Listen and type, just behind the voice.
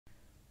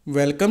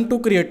Welcome to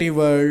Creative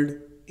World.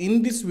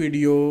 In this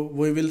video,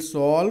 we will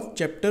solve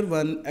Chapter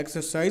 1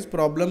 exercise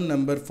problem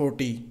number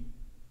 40.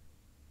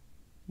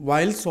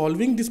 While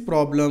solving this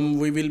problem,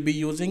 we will be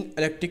using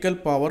electrical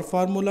power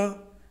formula,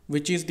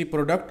 which is the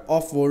product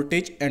of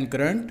voltage and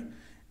current,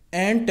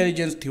 and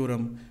Telegen's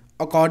theorem.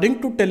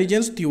 According to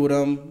Telegen's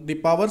theorem, the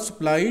power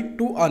supplied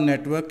to a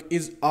network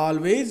is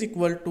always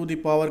equal to the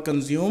power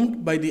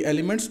consumed by the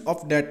elements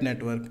of that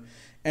network.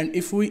 And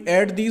if we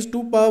add these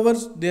two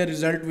powers, their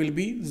result will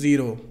be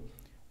 0.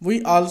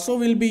 We also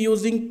will be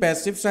using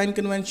passive sign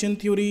convention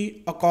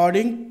theory.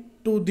 According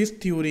to this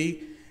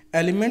theory,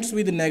 elements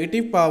with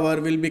negative power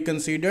will be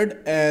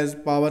considered as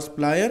power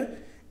supplier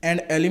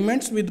and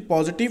elements with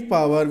positive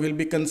power will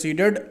be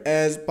considered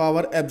as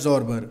power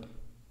absorber.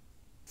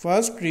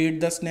 First,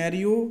 read the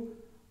scenario.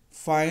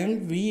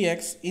 Find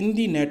Vx in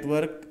the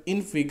network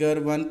in figure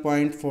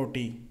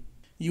 1.40.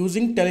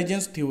 Using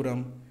Telegen's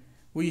theorem,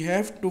 we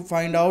have to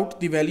find out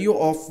the value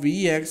of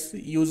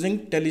Vx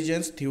using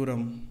Telegen's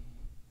theorem.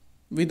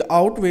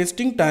 Without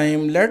wasting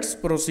time, let's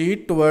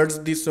proceed towards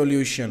the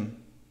solution.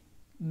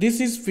 This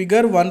is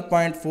figure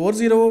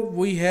 1.40.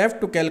 We have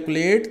to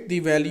calculate the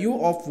value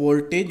of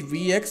voltage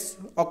Vx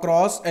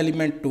across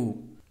element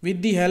 2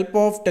 with the help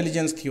of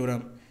Telegen's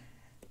theorem.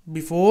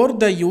 Before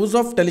the use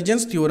of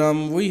Telegen's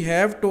theorem, we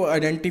have to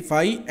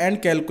identify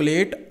and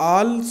calculate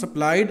all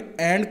supplied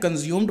and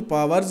consumed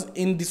powers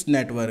in this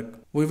network.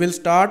 We will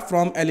start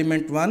from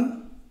element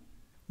 1.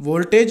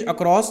 Voltage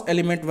across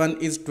element 1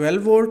 is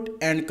 12 volt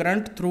and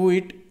current through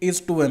it is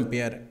 2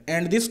 ampere,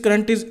 and this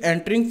current is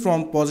entering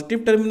from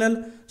positive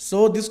terminal,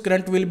 so this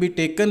current will be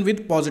taken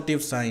with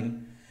positive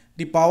sign.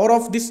 The power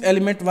of this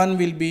element 1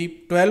 will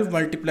be 12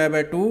 multiplied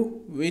by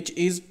 2, which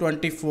is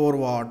 24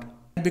 watt.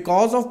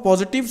 Because of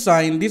positive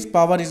sign, this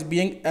power is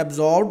being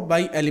absorbed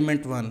by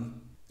element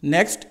 1.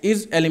 Next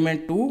is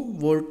element 2.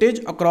 Voltage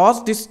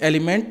across this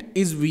element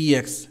is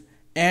Vx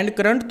and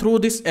current through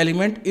this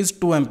element is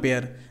 2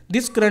 ampere.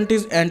 This current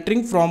is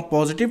entering from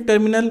positive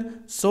terminal,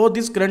 so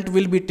this current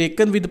will be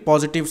taken with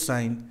positive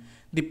sign.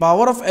 The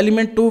power of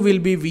element 2 will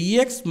be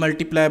Vx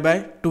multiplied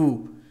by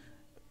 2,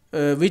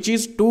 which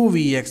is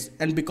 2Vx,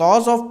 and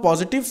because of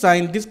positive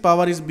sign, this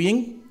power is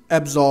being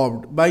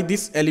absorbed by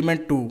this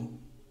element 2.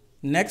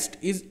 Next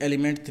is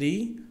element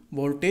 3.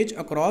 Voltage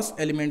across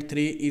element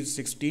 3 is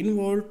 16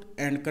 volt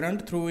and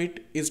current through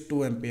it is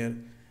 2 ampere.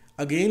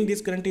 Again,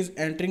 this current is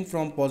entering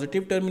from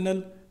positive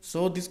terminal,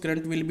 so this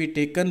current will be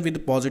taken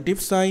with positive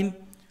sign.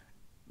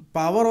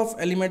 Power of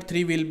element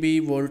 3 will be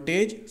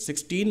voltage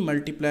 16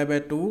 multiplied by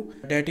 2,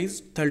 that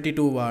is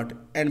 32 watt,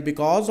 and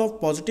because of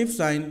positive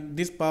sign,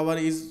 this power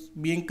is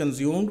being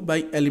consumed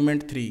by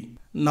element 3.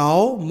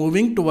 Now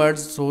moving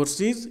towards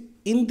sources.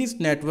 In this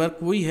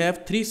network we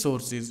have 3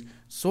 sources.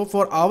 So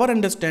for our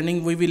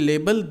understanding, we will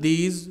label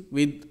these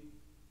with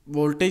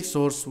voltage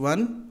source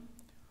 1,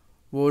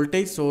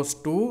 voltage source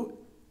 2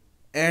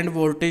 and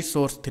voltage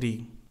source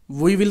 3.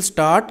 We will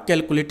start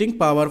calculating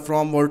power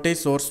from voltage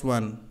source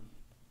 1.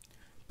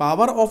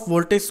 Power of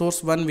voltage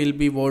source 1 will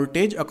be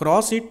voltage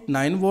across it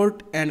 9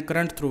 volt and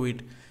current through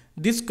it.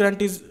 This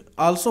current is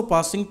also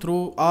passing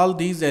through all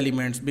these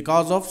elements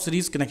because of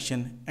series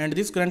connection, and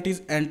this current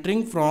is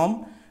entering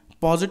from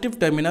positive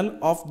terminal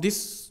of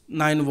this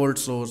 9 volt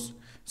source.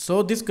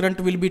 So this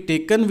current will be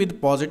taken with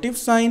positive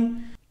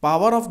sign.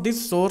 Power of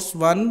this source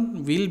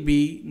 1 will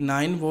be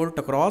 9 volt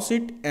across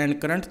it and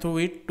current through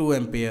it 2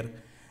 ampere,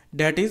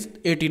 that is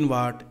 18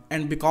 watt,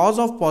 and because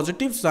of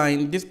positive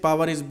sign, this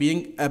power is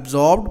being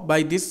absorbed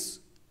by this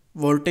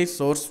voltage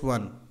source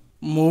 1.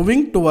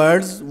 Moving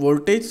towards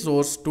voltage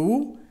source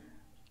 2,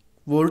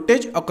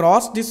 voltage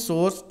across this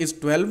source is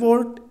 12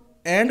 volt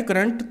and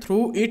current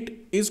through it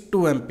is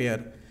 2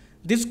 ampere.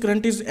 This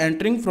current is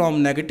entering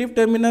from negative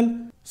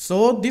terminal,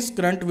 so this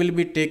current will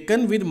be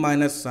taken with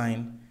minus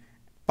sign.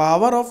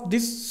 Power of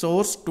this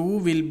source 2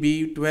 will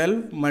be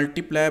 12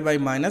 multiplied by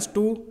minus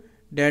 2,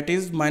 that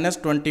is minus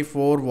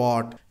 24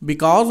 watt.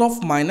 Because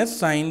of minus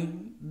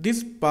sign,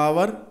 this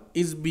power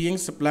is being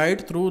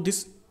supplied through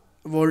this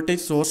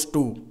voltage source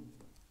 2.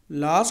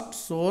 Last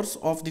source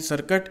of the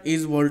circuit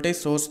is voltage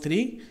source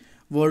 3.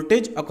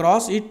 Voltage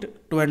across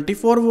it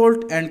 24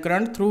 volt and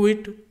current through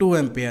it 2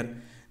 ampere.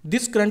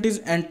 This current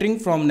is entering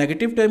from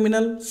negative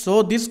terminal,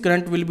 so this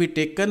current will be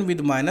taken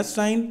with minus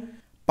sign.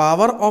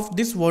 Power of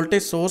this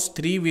voltage source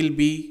 3 will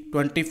be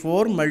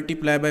 24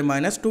 multiplied by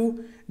minus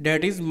 2,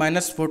 that is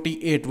minus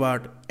 48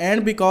 watt,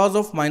 and because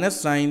of minus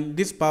sign,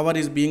 this power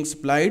is being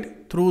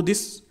supplied through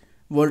this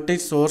voltage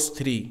source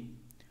 3.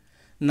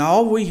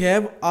 Now we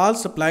have all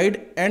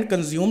supplied and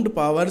consumed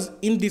powers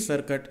in the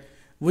circuit.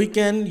 We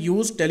can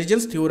use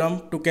Telegen's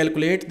theorem to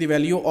calculate the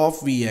value of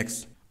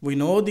Vx. We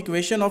know the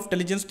equation of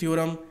Telegen's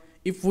theorem.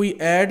 If we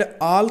add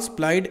all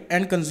supplied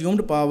and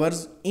consumed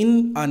powers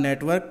in a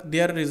network,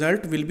 their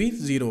result will be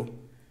 0.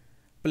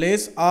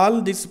 Place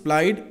all the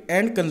supplied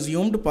and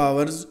consumed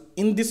powers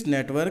in this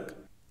network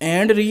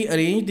and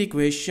rearrange the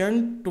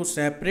equation to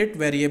separate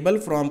variable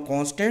from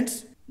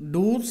constants.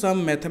 Do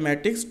some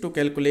mathematics to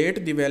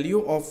calculate the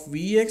value of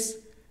Vx,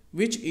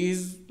 which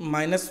is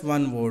minus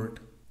 1 volt.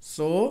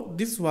 So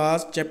this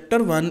was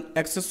chapter 1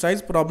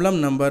 exercise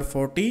problem number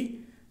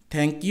 40.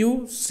 Thank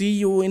you. See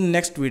you in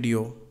next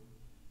video.